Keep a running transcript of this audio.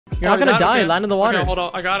You're not gonna die. Okay. Land in the water. Okay, hold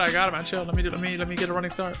on. I got it, man. Chill. Let me get a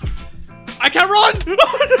running start. I can't run!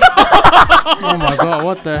 Oh my god,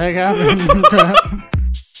 what the heck happened?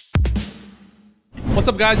 What's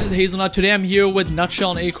up, guys? This is Hazelnut. Today I'm here with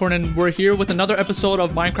Nutshell and Acorn, and we're here with another episode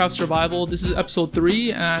of Minecraft Survival. This is episode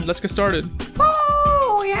 3, and let's get started.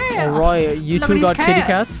 Oh, yeah. Alright, you two got kitty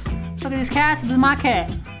cats? Look at these cats. This is my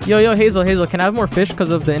cat. Yo, Hazel, can I have more fish because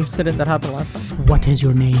of the incident that happened last time? What is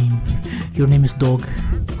your name? Your name is Dog.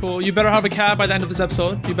 Cool. You better have a cat by the end of this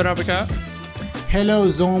episode. You better have a cat. Hello,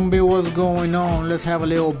 zombie. What's going on? Let's have a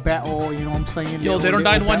little battle. You know what I'm saying? Yo, they don't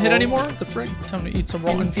die in one hit anymore? The frick? Time to eat some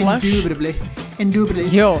rotten flesh. Indubitably.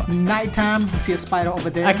 Yo. Nighttime. I see a spider over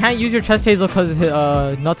there. I can't use your chest, Hazel, because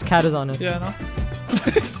Nut's cat is on it. Yeah, no.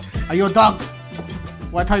 Are you a dog?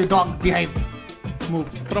 What? Tell you dog, behave.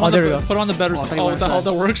 Move. Put him on there we the go. put him on the bed or something. Oh, what the hell?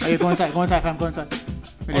 That works. Hey, go inside, fam. Go inside.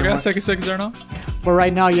 Okay, second there now. But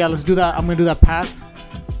right now, yeah, let's do that. I'm gonna do that path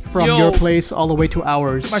from your place all the way to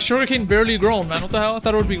ours. My sugarcane barely grown, man. What the hell? I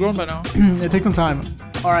thought it would be grown by now. It takes some time.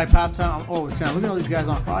 All right, path time. Oh, snap. Look at all these guys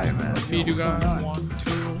on fire, man. Feed you guys. 1,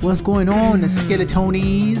 2. What's going on, the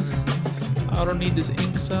skeletonies? I don't need this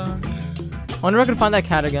ink sack. I wonder if I can find that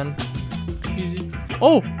cat again. Easy.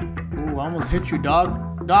 Oh! Ooh, I almost hit you,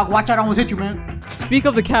 dog. Dog, watch out. I almost hit you, man. Speak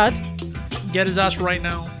of the cat. Get his ass right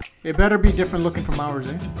now. It better be different looking from ours,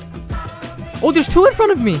 eh? Oh, there's 2 in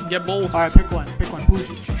front of me. Get both. All right, pick one.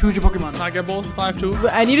 Choose your Pokemon. Not get both.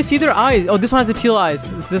 5-2. I need to see their eyes. Oh, this one has the teal eyes.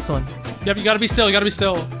 It's this one. Yep, you gotta be still. You gotta be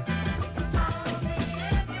still.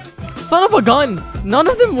 Son of a gun. None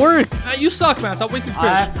of them work. You suck, man. Stop wasting fish.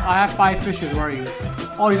 I have 5 fishes. Where are you?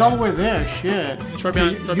 Oh, he's all the way there. Shit. It's right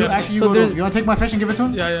behind. Actually, So you want to take my fish and give it to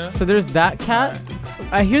him? Yeah. So there's that cat.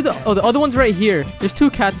 I hear the other one's right here. There's 2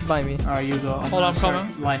 cats by me. All right, you go. Hold on, I'm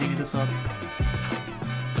coming. Lining this up.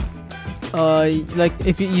 Like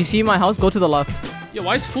if you see my house, go to the left. Yo,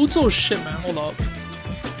 why is food so shit, man? Hold up.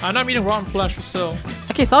 I'm not eating rotten flesh, but still.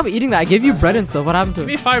 Okay, stop eating that. I gave you bread and stuff. What happened to Give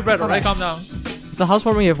me it? 5 bread, alright? Calm down. It's a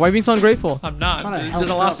housewarming gift. Why are you being so ungrateful? I'm not. It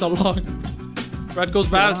doesn't last so long. Bread goes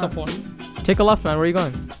bad at some point. Take a left, man. Where are you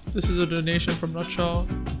going? This is a donation from Nutshell.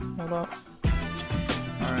 Hold up.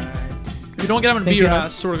 Alright. If you don't get him, I'm gonna beat your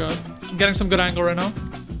ass. Swear to God. I'm getting some good angle right now.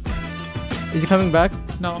 Is he coming back?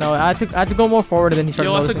 No. No, I had to go more forward and then he started.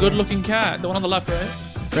 Yo, that's a noticing good looking cat. The one on the left, right?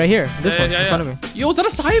 Right here. This one in front of me. Yo, is that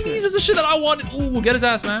a Siamese? That's the shit that I wanted. Ooh, get his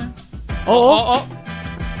ass, man. Oh.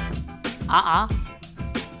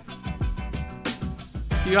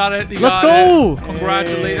 You got it. Let's go.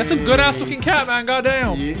 Congratulations. That's a good ass looking cat, man.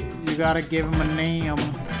 Goddamn. You gotta give him a name.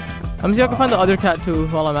 Let me see if I can find the other cat too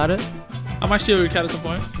while I'm at it. I might steal your cat at some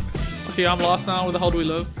point. Okay, I'm lost now. Where the hell do we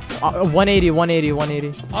live?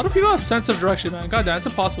 180. How do people have sense of direction, man? God damn, it's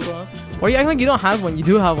impossible to have. Why are you acting like you don't have one? You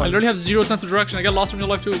do have I one. literally have 0 sense of direction. I get lost in real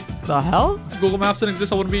life too. The hell? If Google Maps didn't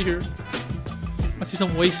exist, I wouldn't be here. I see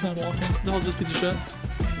some waste man walking. What the hell is this piece of shit?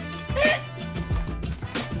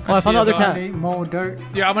 Oh, I found the other cat. More dirt.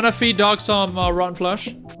 Yeah, I'm gonna feed dog some rotten flesh.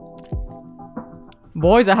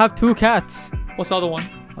 Boys, I have 2 cats. What's the other one?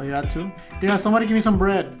 Oh, you had 2? Yeah, somebody give me some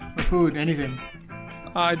bread or food, anything.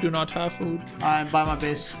 I do not have food. I'm by my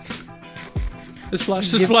base. This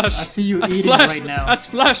flesh, this flesh. I see you That's eating flesh. right now. That's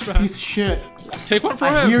flesh, man. Piece of shit. Take one for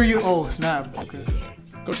him. I hear you. Oh, snap. Okay.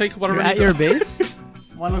 Go take whatever. You're at your base?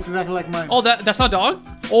 One looks exactly like mine. Oh, that's not dog?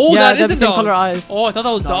 Oh, Yeah, that they have is the a same dog. color eyes. Oh, I thought that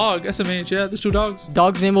was dog. SMH, yeah, there's 2 dogs.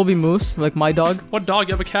 Dog's name will be Moose, like my dog. What dog?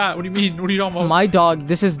 You have a cat. What do you mean? What are you talking about? My dog.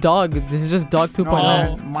 This is dog. This is just dog 2.0.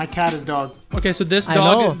 No, man, my cat is dog. Okay, so this I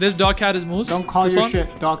know. dog, this dog cat is Moose. Don't call this your one?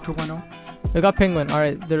 shit dog 2.0. We got Penguin. All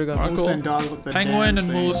right, there we go. Alright, Moose cool. and dog looks the Penguin damn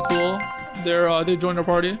and same. Moose, cool. They joined our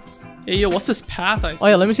party. Hey, yo, what's this path I see? Oh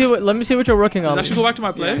yeah, let me see what you're working Does on. it actually go back to my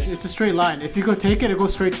Yeah, place? it's a straight line. If you go take it, it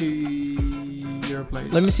goes straight to your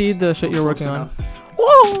place. Let me see the shit you're working on. Enough.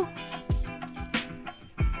 Whoa!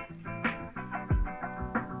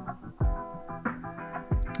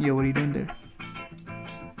 Yo, what are you doing there?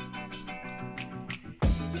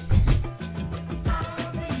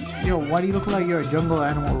 Yo, why do you look like you're a jungle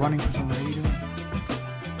animal running for something? What are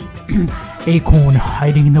you doing? Acorn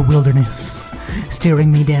hiding in the wilderness,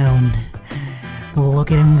 staring me down.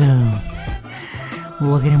 Look at him go.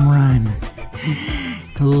 Look at him run.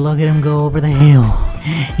 Look at him go over the hill,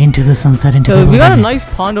 into the sunset, into the We wilderness. got a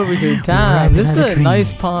nice pond over here. Damn, Right this is beside the a tree.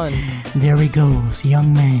 nice pond. There he goes,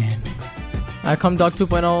 young man. I come dog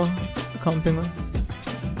 2.0. Come Penguin.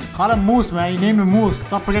 Call him Moose, man. You named him Moose.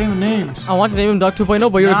 Stop forgetting the names. I want to name him dog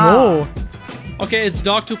 2.0, but you're Nah. no. Okay, it's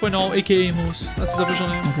dog 2.0, aka Moose. That's his official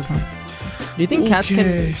name. Okay, fine. Do you think cats can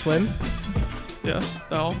Okay. swim? Yes,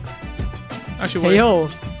 no. Actually, Hey wait. yo,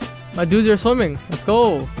 my dudes are swimming. Let's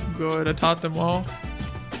go. Good, I taught them well.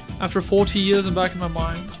 After 40 years, I'm back in my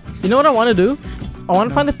mind. You know what I want to do? I want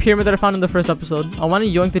to find the pyramid that I found in the first episode. I want to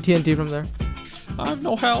yoink the TNT from there. I have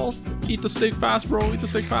no health. Eat the steak fast, bro. Eat the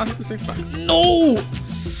steak fast. Eat the steak fast. No!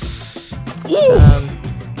 Ooh!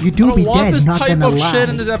 You do be I don't want dead, this not type gonna of lie. shit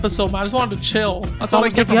in this episode, man. I just wanted to chill. That's all I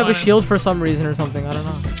Almost kept like you have a mind. shield for some reason or something. I don't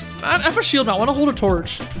know. Man, F a shield, man. I want to hold a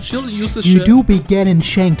torch. Shield is useless You shit. do be getting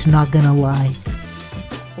shanked, not gonna lie.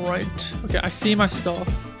 Right. Okay, I see my stuff.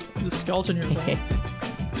 There's a skeleton here, though.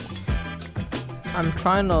 I'm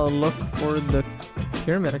trying to look for the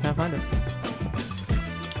pyramid. I can't find it.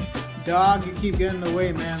 Dog, you keep getting in the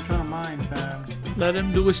way, man. I'm trying to mine, fam. Let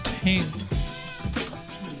him do his thing.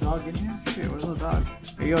 There's a dog in here? Shit, where's the dog?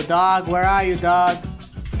 Hey, yo, dog, where are you, dog?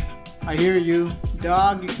 I hear you.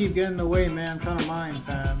 Dog, you keep getting in the way, man. I'm trying to mine,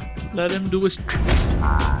 fam. Let him do his... Yo,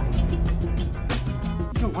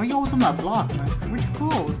 why you always on that block, man? Where'd you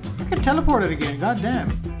go? You get teleported again,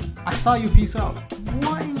 goddamn. I saw you peace out.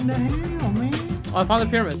 What in the hell, man? Oh, I found the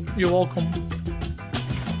pyramid. You're welcome.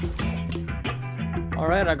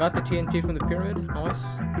 Alright, I got the TNT from the pyramid. Nice.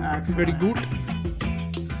 Excellent. Very good.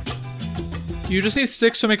 You just need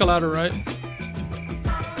sticks to make a ladder, right?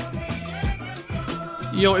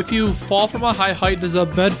 Yo, if you fall from a high height, does a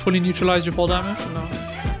bed fully neutralize your fall damage? No.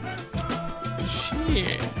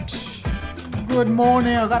 Shit. Good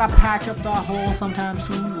morning. I gotta patch up that hole sometime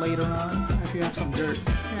soon, later on. If you have some dirt.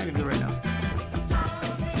 Yeah, I can do it right now.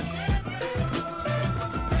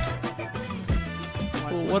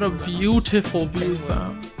 Oh, what a beautiful view,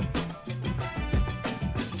 fam.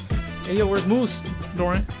 Hey yo, where's Moose?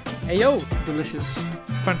 Dorian, Hey yo! Delicious.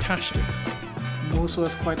 fantastic. Moose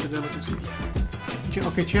was quite the delicacy.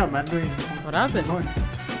 Okay, chill, man. Doing. What happened? Going.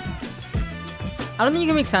 I don't think you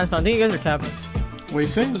can make sandstone. I think you guys are capping. What you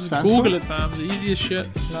say? Just Sandstone? Google it, fam. The easiest shit.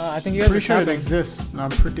 No, I think you guys Pretty are sure it capping. exists. I'm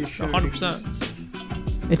pretty sure 100%. it exists.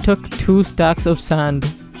 It took 2 stacks of sand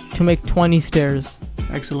to make 20 stairs.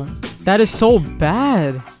 Excellent. That is so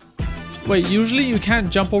bad. Wait, usually you can't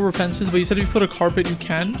jump over fences, but you said if you put a carpet, you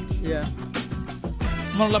can. Yeah.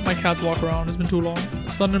 I'm gonna let my cats walk around. It's been too long.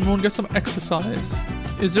 Sun and Moon, get some exercise.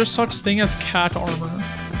 Is there such thing as cat armor?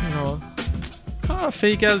 No. What kind of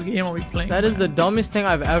fake ass game are we playing? That is the dumbest thing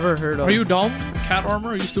I've ever heard of. Are you dumb? Cat armor?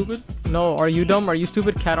 Are you stupid? No, are you dumb? Are you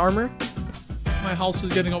stupid? Cat armor? My house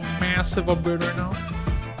is getting a massive upgrade right now.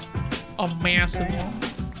 A massive one.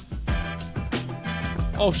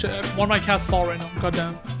 Oh shit, one of my cats fall right now.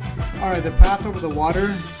 Goddamn. Alright, the path over the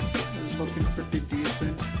water is looking pretty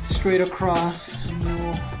decent. Straight across,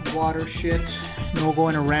 no water shit, no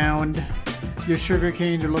going around. Your sugar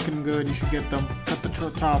canes are looking good, you should get them. At the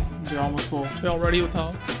top, they're almost full. We all ready with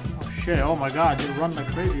how? Oh shit, oh my god, you run like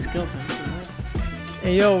crazy, skeleton.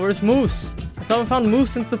 Hey yo, where's Moose? I still haven't found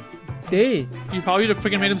Moose since the day. You probably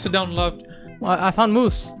freaking made him sit down and left. Well, I found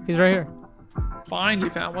Moose. He's right here. Finally,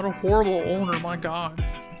 fam. What a horrible owner, my god.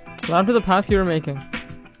 Down to the path you were making.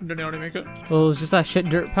 Didn't he already make it? Oh, it was just that shit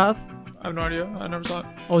dirt path? I have no idea. I never saw it.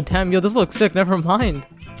 Oh damn, yo, this looks sick. Never mind.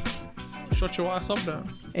 Shut your ass up, then.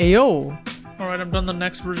 Hey yo. Alright, I'm done the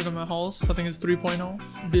next version of my house. I think it's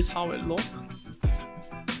 3.0. This how it look.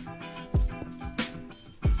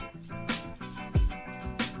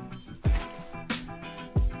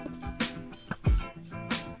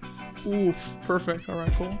 Oof, perfect.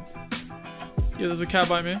 Alright, cool. Yeah, there's a cat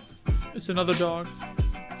by me. It's another dog.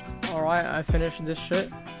 Alright, I finished this shit.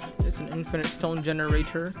 It's an infinite stone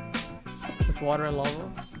generator with water and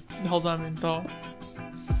lava. The hell's that mean, though?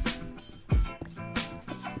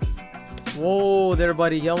 Whoa there,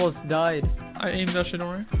 buddy. You almost died. I aimed that shit, don't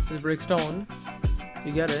worry. Just break stone.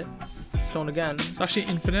 You get it. Stone again. It's actually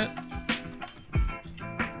infinite.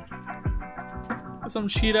 That's some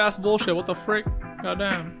cheat ass bullshit. What the frick?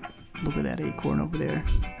 Goddamn. Look at that acorn over there.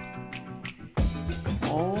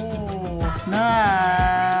 Oh,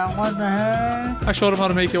 snap! What the heck? I showed him how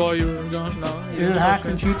to make it while you were gone. No. you Is it didn't hacks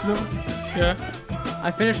know. and cheats though? Yeah.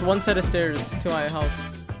 I finished one set of stairs to my house.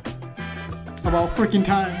 About freaking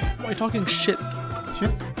time. Why are you talking shit?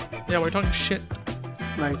 Shit? Yeah, why are you talking shit?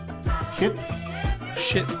 Like, shit?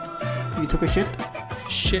 Shit. You took a shit?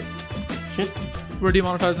 Shit. Shit? We're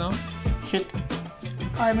demonetized now. Shit.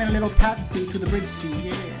 I'm in a little patsy to the bridge sea,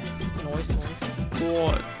 yeah. Noise.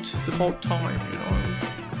 What? It's about time, you know.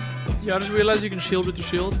 Yeah, I just realized you can shield with your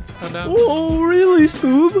shield. Goddamn. Oh, really,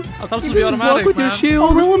 Scoob? I thought this would be automatic, with man. your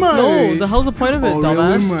shield? Oh, really, mate? No, the hell's the point of it,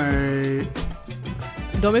 dumbass? Really,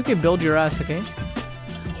 mate? Don't make me build your ass, okay?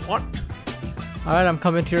 What? Alright, I'm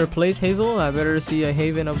coming to your place, Hazel. I better see a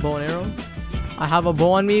haven of bow and arrow. I have a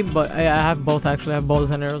bow on me, but I have both actually. I have bows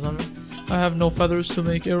and arrows on me. I have no feathers to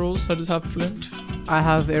make arrows. I just have flint. I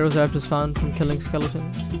have arrows that I've just found from killing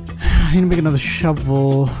skeletons. I need to make another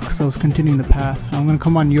shovel because I was continuing the path. I'm gonna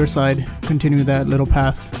come on your side, continue that little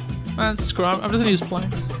path. Man, screw it. I'm just gonna use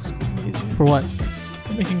planks. It's easier. For what?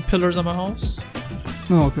 Making pillars on my house.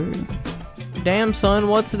 Oh, okay. Damn, son,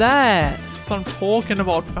 what's that? That's what I'm talking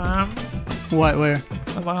about, fam. What? Where?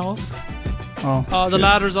 At my house. Oh. The shit.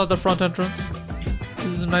 ladder's at the front entrance. This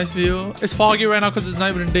is a nice view. It's foggy right now because it's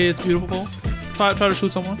night, but in day it's beautiful. Try to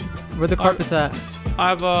shoot someone. Where the carpet's at?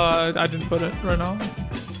 I didn't put it right now.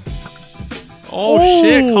 Oh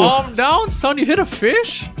shit! Calm down, son. You hit a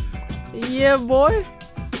fish? Yeah, boy.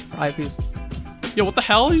 Alright, peace. Yo, what the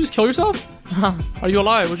hell? You just kill yourself? Are you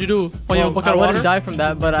alive? What'd you do? Oh, you have a bucket I of water? wouldn't die from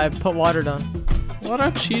that, but I put water down. What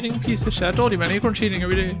a cheating piece of shit. I told you, man. Acorn cheating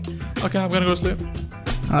every day. Okay, I'm gonna go to sleep.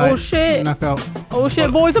 Alright, Oh shit! knock out. Oh shit,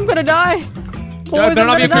 boys, I'm gonna die! Boys, Yeah, better I'm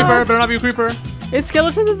not be a gonna creeper. die. Better not be a creeper. It's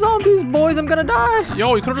skeletons and zombies, boys, I'm gonna die!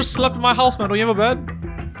 Yo, you could've just slept in my house, man. Don't you have a bed? I'm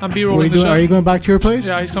What are you B-rolling this doing? Are shit. you going back to your place?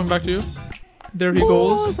 Yeah, he's coming back to you. There he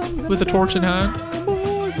goes with the torch in hand.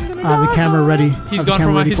 I have the camera ready. He's gone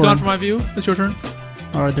from my view. It's your turn.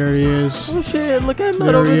 Alright, there he is. Oh shit, look at him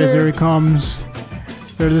There over he is. there. There he comes.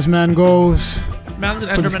 There this man goes. Man's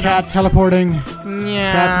an With his Enderman. cat teleporting.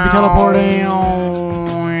 Yeah. Cat to be teleporting.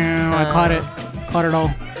 Oh, I caught it. Caught it all.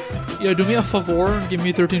 Yo, do me a favor and give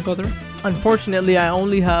me 13 feather. Unfortunately, I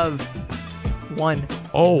only have one.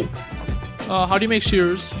 Oh. How do you make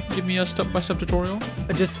shears? Give me a step-by-step tutorial.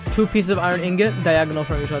 Just 2 pieces of iron ingot diagonal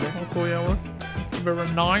from each other. Oh, cool, yeah, work. Very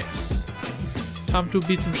nice. Time to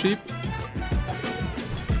beat some sheep.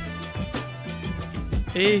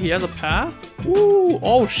 Hey, he has a path? Ooh,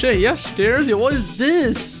 oh shit, he has stairs? Yo, what is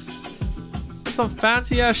this? Some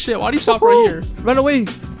fancy ass shit. Why do you stop right here? Run away!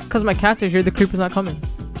 Because my cats are here, the creeper's not coming.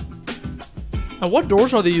 And what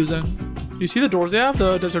doors are they using? You see the doors they have?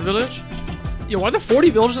 The desert village? Yo, why are there 40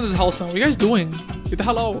 villagers in this house, man? What are you guys doing? Get the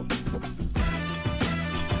hell out.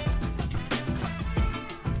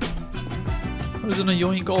 What is gonna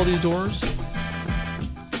yoink all these doors?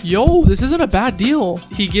 Yo, this isn't a bad deal.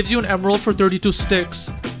 He gives you an emerald for 32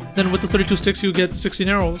 sticks. Then with the 32 sticks, you get 16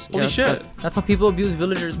 arrows. Holy Yes, shit. That's how people abuse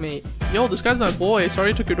villagers, mate. Yo, this guy's my boy. Sorry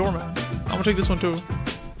you took your door, man. I'm gonna take this one too.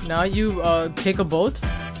 Now you take a boat,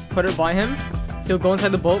 put it by him. He'll go inside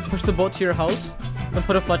the boat, push the boat to your house, then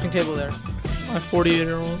put a fletching table there. I have 48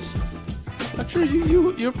 arrows. Actually,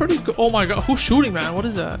 you're pretty good. Oh my god, who's shooting, man? What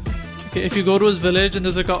is that? Okay, if you go to his village and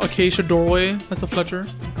there's like a acacia doorway, that's a Fletcher.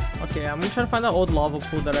 Okay, I'm gonna try to find that old lava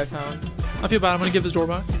pool that I found. I feel bad. I'm gonna give his door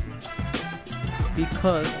back.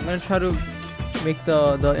 Because I'm gonna try to make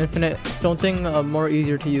the infinite stone thing more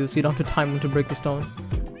easier to use, so you don't have to time when to break the stone.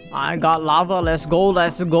 I got lava. Let's go.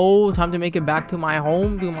 Time to make it back to my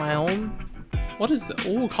home. What is that?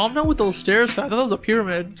 Oh, calm down with those stairs, fam. I thought that was a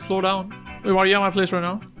pyramid. Slow down. Wait, why are you at my place right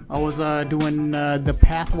now? I was doing the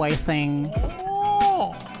pathway thing.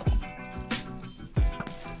 Oh.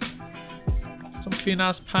 Some clean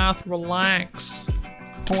ass path. Relax.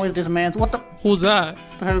 Where's this man's? What the Who's that?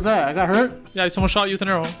 hell is that? I got hurt? Yeah, someone shot you with an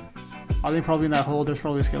arrow. Are they probably in that hole? There's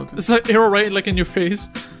probably a skeleton. It's an arrow right like in your face.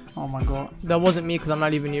 Oh my god. That wasn't me, because I'm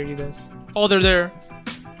not even near you guys. Oh, they're there.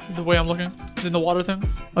 The way I'm looking. In the water thing.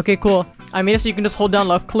 Okay, cool. I made it so you can just hold down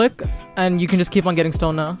left click, and you can just keep on getting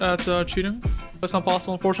stone now. That's cheating. That's not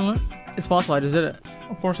possible, unfortunately. It's possible. I just did it.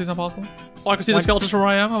 Unfortunately, it's not possible. Oh, I can see Why- the skeletons from where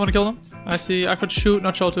I am. I'm gonna kill them. I see. I could shoot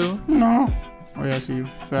Nutshell too. No. Oh yeah, I see you.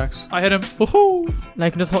 Facts. I hit him. Woohoo! Now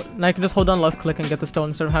you can just hold down left click and get the stone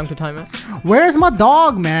instead of having to time it. Where's my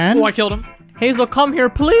dog, man? Oh, I killed him. Hazel, come here,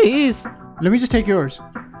 please. Let me just take yours.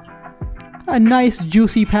 A nice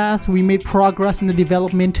juicy path. We made progress in the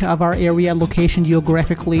development of our area. Location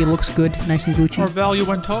geographically looks good. Nice and Our Gucci. value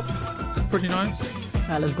went up. It's pretty nice.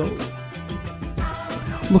 Let's go.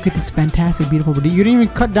 Look at this fantastic, beautiful body. You didn't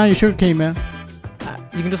even cut down your sugarcane, man.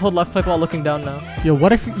 You can just hold left click while looking down now. Yo,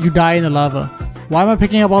 what if you die in the lava? Why am I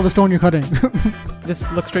picking up all the stone you're cutting?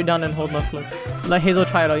 Just look straight down and hold left click. Let Hazel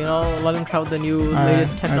try it out, you know? Let him try out the new Alright,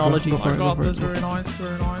 latest alright, technology. go for I it, got go for this. it, go Very nice.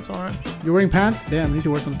 Very nice. Alright. You're wearing pants? Damn, I need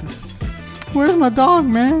to wear something. Where's my dog,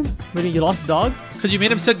 man? Wait, you lost dog? Because you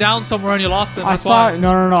made him sit down somewhere and you lost him. I That's saw why.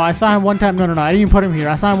 no. I saw him one time. No. I didn't even put him here.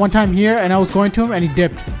 I saw him one time here, and I was going to him, and he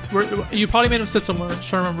dipped. You probably made him sit somewhere. Just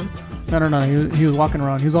trying to remember. No. He was walking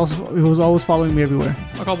around. He was always following me everywhere.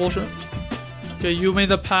 I call bullshit. Okay, you made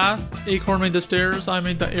the path. Acorn made the stairs. I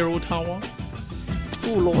made the arrow tower.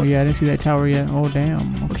 Oh lord. Oh yeah, I didn't see that tower yet. Oh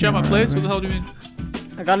damn. But Okay, you at my alright, place? What right. the hell do you mean?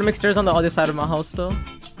 I gotta make stairs on the other side of my house still.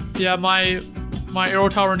 Yeah, my arrow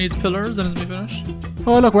tower needs pillars. Then it's me finished.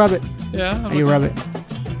 Oh look, rabbit. Yeah. I'm Are you looking.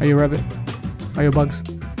 rabbit? Are you rabbit? Are you bugs?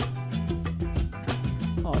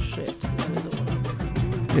 Oh shit.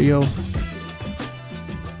 Hey yo.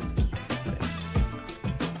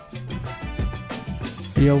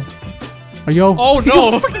 Hey yo. yo. Oh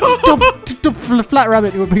no! Flat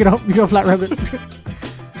rabbit. You pick it up. You go flat rabbit.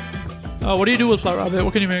 What do you do with flat rabbit?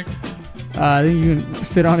 What can you make? I think you can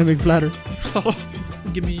sit on it and make flatter.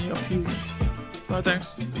 Give me a few. Alright,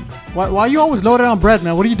 thanks. Why are you always loaded on bread,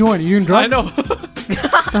 man? What are you doing? Are you in drugs? I know. What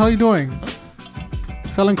the hell are you doing?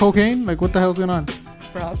 Selling cocaine? Like, what the hell's going on?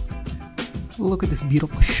 Perhaps. Look at this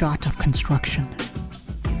beautiful shot of construction.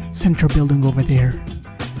 Center building over there.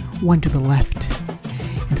 One to the left.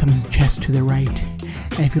 And some chests to the right.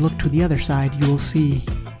 And if you look to the other side, you will see...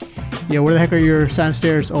 Yeah, where the heck are your sand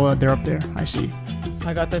stairs? Oh, they're up there. I see.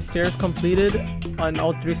 I got the stairs completed on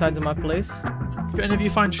all 3 sides of my place. If any of you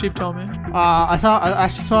find sheep, tell me. I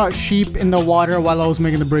actually saw a sheep in the water while I was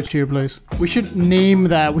making the bridge to your place. We should name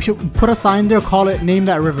that. We should put a sign there, call it, name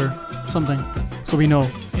that river. Something. So we know.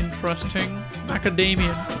 Interesting.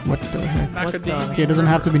 Macadamia. What the heck? Macadamia. Okay, it doesn't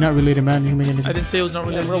have to be not related, man. You can make anything. I didn't say it was not Yeah,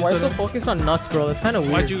 related. bro, You why said so it. focused on nuts, bro? That's kind of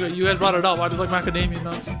weird. Why'd you guys brought it up? Why does like macadamia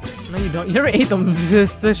nuts? No, you don't. You never ate them.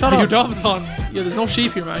 Just shut You up. dumb son. Yeah, there's no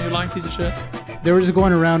sheep here, man. You lying piece of shit. They were just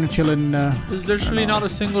going around and chilling. There's literally not a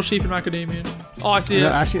single sheep in macadamia. Oh, I see it.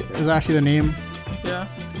 Is actually the name? Yeah.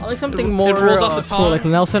 I like something It more rolls off the cool, tongue. like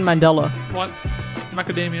Nelson Mandela, What?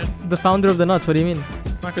 Macadamia. the founder of the nuts. What do you mean?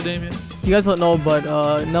 Macadamia. You guys don't know, but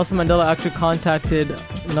Nelson Mandela actually contacted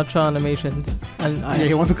Nutshell Animations, and Yeah,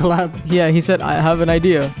 he wants to collab. he said, I have an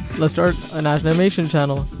idea. Let's start an animation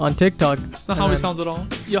channel on TikTok. That's not how he sounds at all.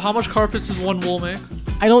 Yo, how much carpets does one wool make?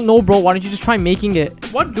 I don't know, bro. Why don't you just try making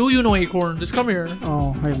it? What do you know, Acorn? Just come here.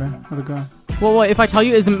 Oh, hey man, how's it going? Well, what if I tell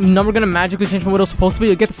you, is the number gonna magically change from what it was supposed to be?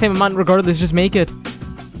 You'll get the same amount regardless. Just make it.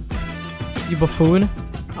 You buffoon.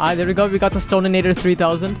 Alright, there we go. We got the Stoninator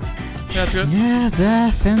 3000. Yeah, it's good. Yeah,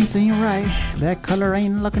 that fence ain't right. That color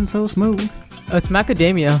ain't looking so smooth. It's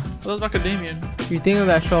macadamia. Well, that's macadamia. You think of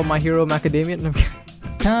that show, My Hero Macadamia? No, I'm kidding.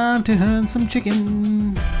 Time to hunt some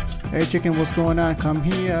chicken. Hey chicken, what's going on? Come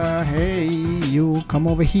here. Hey, you come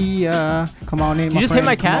over here. Come on in, You just hit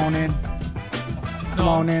my cat? Come on in. Come No,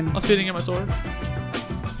 on in. I was feeding him my sword.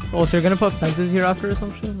 Oh, so you're gonna put fences here after or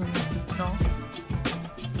some shit? No.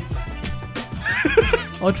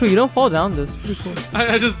 Oh, true. You don't fall down this. Pretty cool.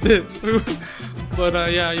 I just did.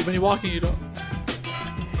 But yeah, when you're walking, you don't.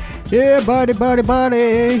 Yeah, buddy. Hello,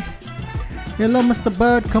 Mr.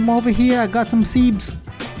 Bird. Come over here. I got some seeds.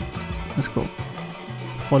 Let's go.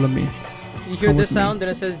 Follow me. You hear Come this with me. sound, then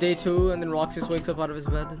it says day 2, and then Roxas wakes up out of his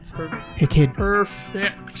bed. It's perfect. Hey, kid.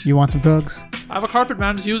 Perfect. You want some drugs? I have a carpet,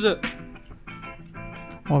 man. Just use it.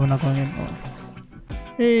 Oh, we're not going in. Oh.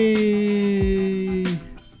 Hey.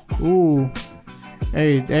 Ooh.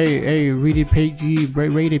 Hey, rated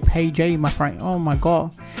page A, my friend. Oh my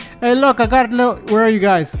god. Hey, look, I got a little. Where are you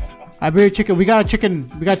guys? I buried chicken. We got a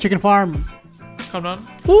chicken farm. Come down.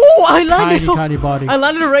 Ooh, I landed. Tiny body. I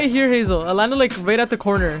landed right here, Hazel. I landed like right at the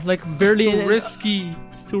corner, like barely. It's too risky.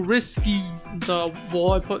 It's too risky. The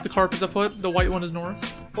wall I put, the carpets I put, the white one is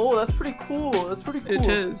north. Oh, that's pretty cool. That's pretty cool. It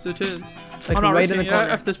is. Like I'm not right in risking the it. corner.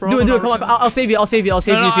 F this, bro. Do I'm it. not Come on. risking it. I'll save you. I'll save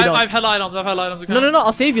you if you don't. I've held items. Okay. No.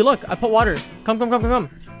 I'll save you. Look, I put water. Come.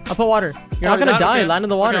 I'll put water. You're not gonna die. Okay. Land in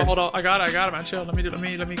the water. Okay, hold on. I got it, man. Chill. Let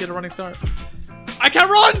me get a running start. I can't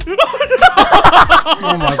run.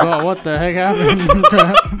 Oh my god, what the heck happened?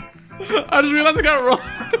 I just realized I can't run.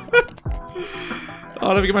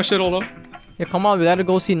 Oh, let me get my shit. Hold on. Yeah, come on. We gotta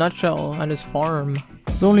go see Nutshell and his farm.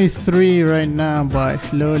 There's only 3 right now, but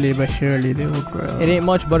slowly but surely they will grow. It ain't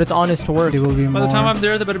much, but it's honest to work. There will be more. By the time I'm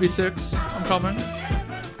there better be 6. I'm coming.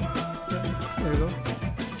 There you go.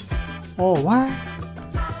 Oh, what?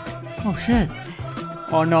 Oh shit.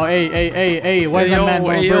 Oh no, hey, why is Hey, that yo, man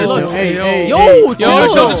going hey, yo, berserk? hey, Hey, yo. hey. Yo,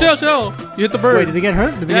 Yo, chill. You hit the bird. Wait, did they get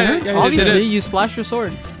hurt? Did they get hurt? Yeah, Obviously, did it. you slash your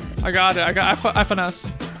sword. I got it. I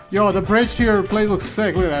finesse. Yo, the bridge to your place looks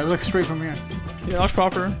sick. Look at that. It looks straight from here. Yeah, that's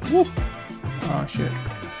proper. Oh shit.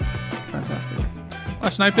 Fantastic. I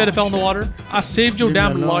sniped it. It fell in the water. I saved your Leave me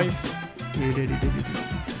damn alone. life. You did.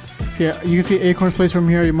 See, you can see Acorn's place from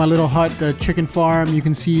here. My little hut, the chicken farm. You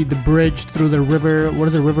can see the bridge through the river. What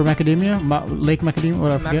is it? River Macadamia? Lake Macadamia?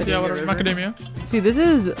 What I forget. Yeah, whatever. Macadamia. See, this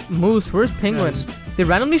is Moose. Where's Penguin? Nice. They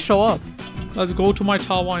randomly show up. Let's go to my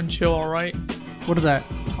tower and chill. All right. What is that?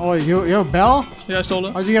 Oh, you have a bell? Yeah, I stole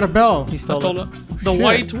it. How'd you get a bell? He I stole stole it. it. The Shit.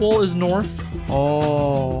 white wall is north.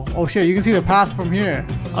 Oh shit! You can see the path from here.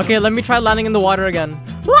 Okay, let me try landing in the water again.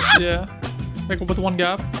 Yeah. Like with one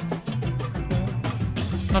gap.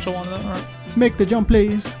 Not sure one of that. All right. Make the jump,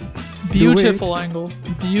 please. Beautiful angle.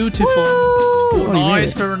 Beautiful. Oh, you made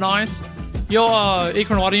Nice, it. very nice. Yo,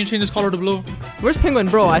 Acorn, why didn't you change this color to blue? Where's Penguin,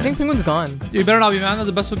 bro? I think Penguin's gone. You better not be, man. That's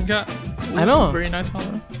the best looking cat. I know. Very nice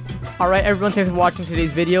color. Alright, everyone, thanks for watching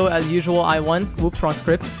today's video. As usual, I won. Whoops, wrong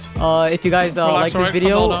script. If you guys like Relax, this alright?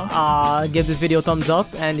 video, Calm down. give this video a thumbs up.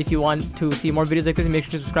 And if you want to see more videos like this, make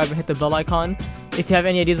sure to subscribe and hit the bell icon. If you have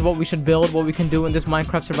any ideas of what we should build, what we can do in this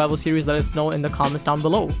Minecraft survival series, let us know in the comments down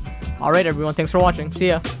below. Alright everyone, thanks for watching. See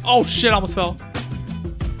ya. Oh shit, I almost fell.